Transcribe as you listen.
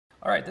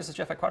All right, this is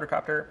Jeff at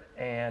Quadrocopter,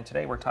 and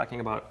today we're talking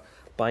about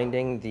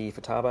binding the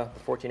Futaba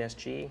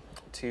 14SG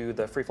to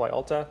the Freefly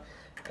ALTA,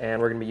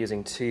 and we're going to be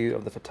using two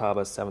of the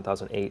Futaba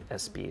 7008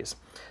 SBs.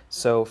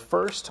 So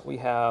first, we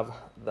have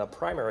the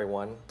primary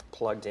one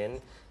plugged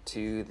in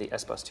to the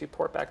S-Bus 2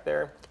 port back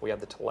there. We have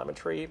the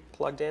telemetry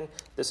plugged in.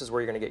 This is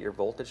where you're going to get your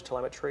voltage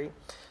telemetry.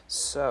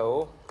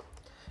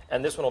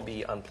 And this one will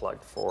be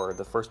unplugged for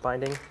the first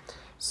binding.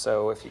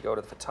 So if you go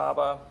to the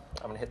Futaba,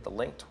 I'm going to hit the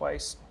link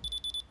twice.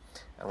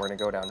 And we're going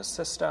to go down to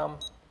System.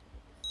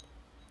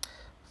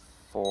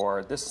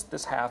 For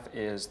this half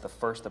is the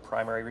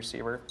primary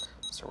receiver.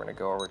 So we're going to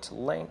go over to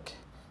Link,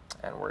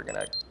 and we're going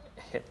to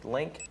hit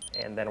Link,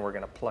 and then we're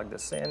going to plug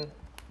this in.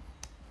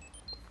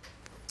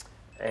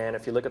 And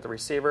if you look at the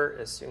receiver,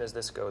 as soon as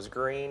this goes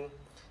green,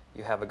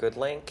 you have a good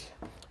link.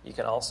 You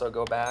can also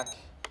go back,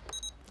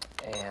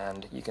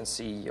 and you can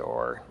see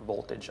your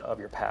voltage of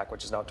your pack,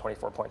 which is now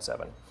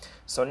 24.7.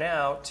 So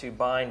now, to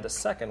bind the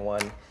second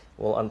one,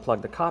 we'll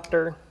unplug the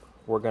copter.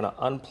 We're going to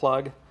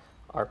unplug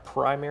our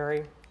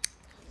primary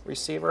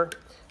receiver.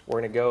 We're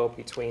going to go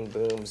between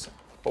booms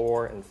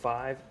 4 and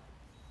 5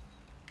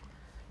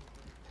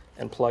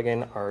 and plug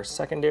in our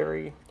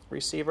secondary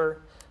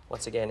receiver,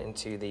 once again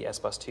into the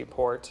S-Bus 2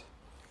 port.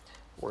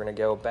 We're going to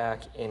go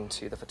back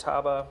into the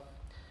Futaba,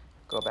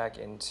 go back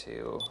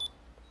into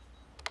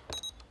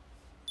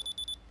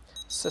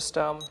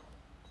System.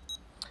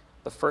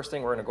 The first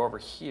thing we're going to go over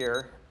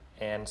here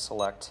and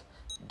select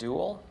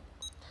Dual.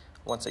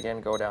 Once again,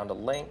 go down to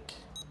Link,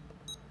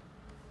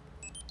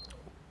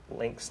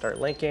 start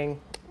linking,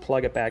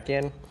 plug it back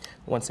in.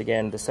 Once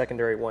again, the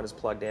secondary one is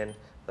plugged in,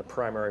 the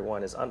primary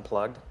one is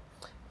unplugged,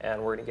 and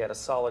we're going to get a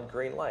solid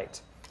green light.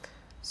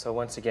 So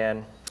once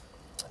again,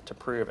 to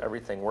prove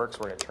everything works,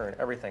 we're going to turn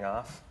everything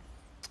off,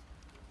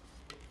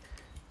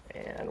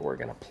 and we're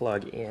going to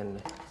plug in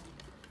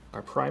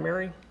our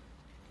primary,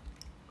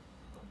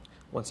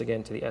 once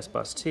again to the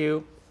S-Bus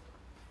 2.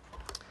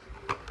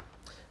 We're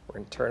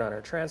going to turn on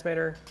our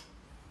transmitter,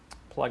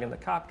 plug in the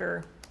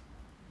copter.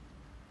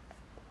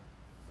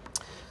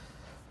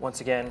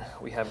 Once again,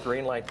 we have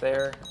green light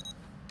there.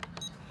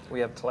 We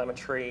have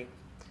telemetry,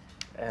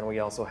 and we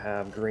also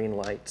have green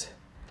light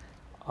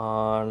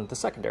on the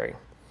secondary.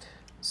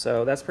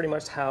 So that's pretty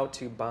much how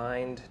to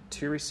bind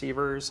two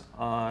receivers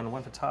on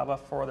one Futaba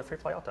for the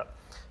Freefly ALTA.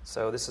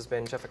 So this has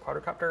been Jeff at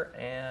Quadrocopter,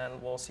 and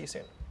we'll see you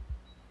soon.